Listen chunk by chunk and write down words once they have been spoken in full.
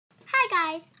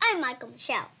guys, I'm Michael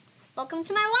Michelle. Welcome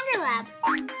to my Wonder Lab.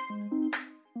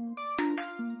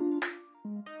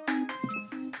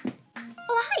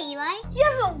 Oh, hi Eli. You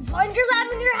have a Wonder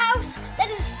Lab in your house? That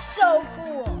is so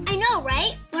cool. I know,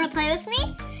 right? Wanna play with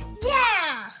me?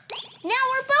 Yeah! Now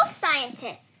we're both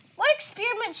scientists. What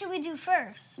experiment should we do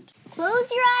first?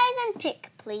 Close your eyes and pick,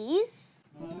 please.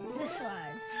 This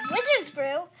one. Wizard's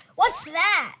Brew? What's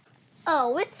that?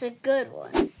 Oh, it's a good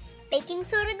one. Baking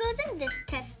soda goes in this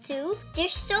test tube.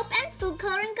 Dish soap and food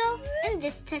coloring go in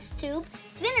this test tube.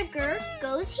 Vinegar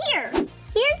goes here.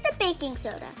 Here's the baking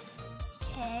soda.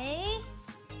 Okay.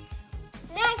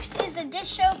 Next is the dish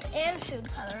soap and food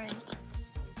coloring.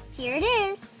 Here it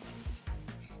is.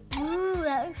 Ooh,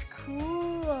 that looks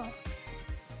cool.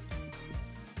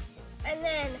 And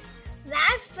then,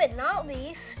 last but not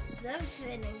least, the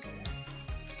vinegar.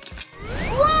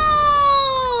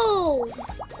 Whoa!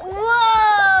 Whoa,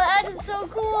 that is so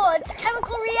cool. It's a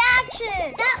chemical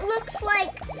reaction. That looks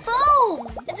like foam.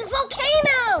 It's a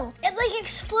volcano. It like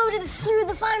exploded through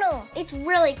the funnel. It's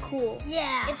really cool.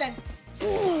 Yeah. It's like,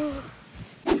 ooh.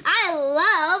 I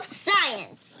love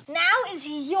science. Now is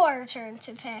your turn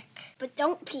to pick, but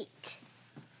don't peek.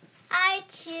 I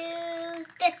choose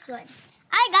this one.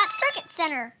 I got Circuit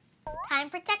Center. Time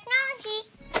for technology.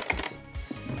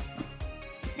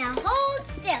 Now hold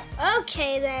still.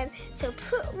 Okay then, so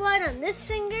put one on this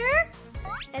finger,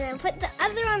 and then put the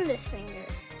other on this finger.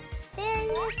 There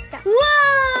you go.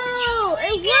 Whoa!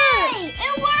 It Yay! worked!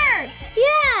 It worked!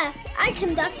 Yeah, I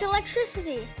conduct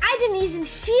electricity. I didn't even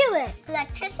feel it.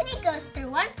 Electricity goes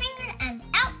through one finger and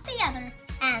out the other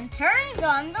and turns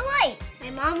on the light.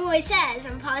 My mom always says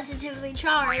I'm positively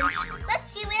charged.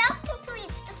 Let's see what else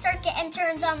completes the circuit and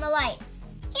turns on the lights.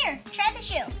 Here, try the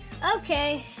shoe.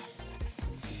 Okay.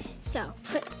 So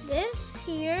put this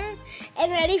here,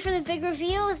 and ready for the big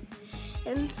reveal?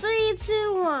 In 3,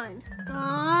 2, 1.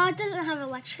 Aw, it doesn't have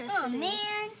electricity. Oh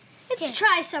man. Let's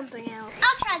try something else.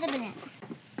 I'll try the banana.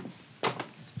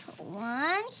 Let's put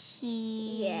one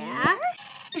here. Yeah.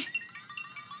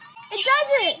 It does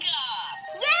it!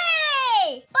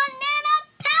 Yay! Banana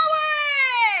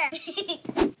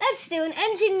power! Let's do an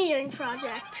engineering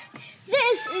project.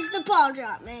 This is the ball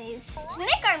drop maze. To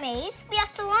make our maze, we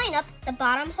have to line up the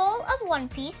bottom hole of one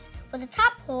piece with the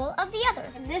top hole of the other.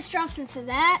 And this drops into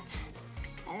that,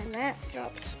 and that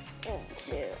drops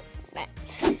into that.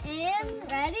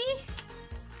 And ready?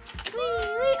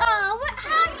 Oh, what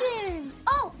happened?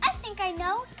 Oh, I think I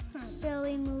know. So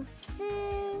we move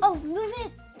this. Oh, move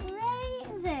it right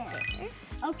there.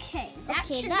 Okay, that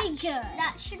should be good.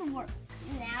 That should work.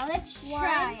 Now let's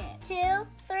try it. 1, 2,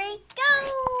 3, go!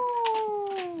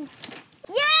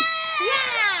 Yeah!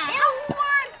 Yeah! It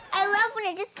worked! I love when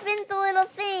it just spins a little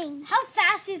thing. How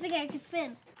fast do you think I could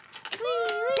spin?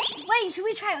 Wait, should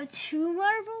we try with 2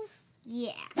 marbles?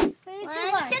 Yeah. 3, 2, 1, 2,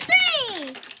 3!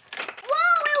 1.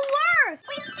 Whoa, it worked!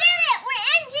 We did it! We're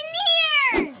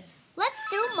engineers! Let's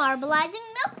do marbleizing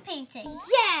milk painting.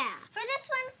 Yeah! For this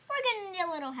one, we're gonna need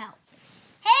a little help.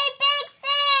 Hey, big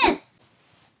sis!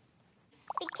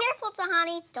 Be careful,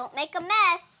 Tahani. Don't make a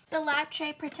mess. The lab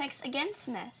tray protects against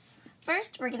mess.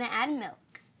 First, we're gonna add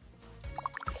milk.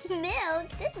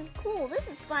 Milk? This is cool. This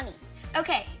is funny.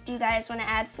 Okay, do you guys wanna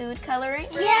add food coloring?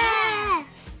 Yeah!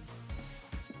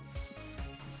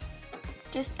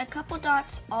 Just a couple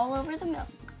dots all over the milk.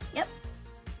 Yep,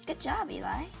 good job,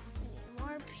 Eli.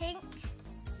 More pink.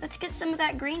 Let's get some of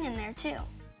that green in there too.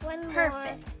 One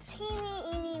Perfect. more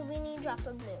teeny, weeny drop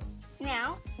of blue.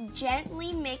 Now,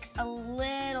 gently mix a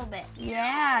little bit.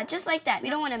 Yeah, just like that. We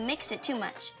don't wanna mix it too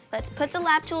much. Let's put the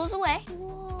lab tools away.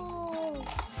 Whoa,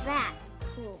 that's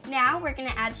cool. Now we're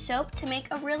gonna add soap to make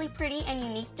a really pretty and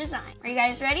unique design. Are you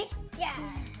guys ready? Yeah.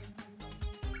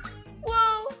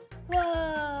 Whoa!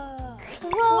 Whoa.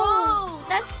 Whoa!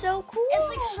 That's so cool. It's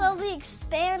like slowly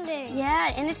expanding.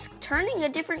 Yeah, and it's turning a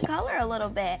different color a little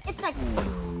bit. It's like...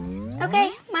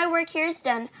 Okay, my work here is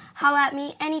done. Holla at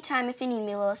me anytime if you need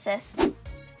me, little sis.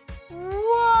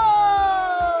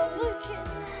 Whoa! Look at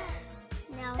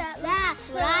that. Now That that's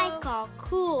looks what I so- call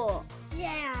cool.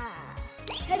 Yeah.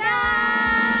 Ta-da!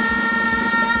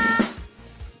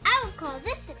 I would call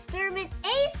this experiment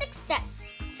a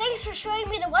success. Thanks for showing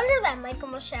me the Wonderland, Michael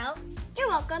Michelle. You're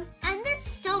welcome. And there's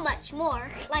so much more,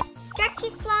 like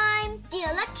stretchy slime, the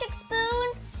electric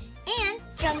spoon, and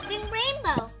jumping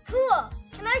rainbow.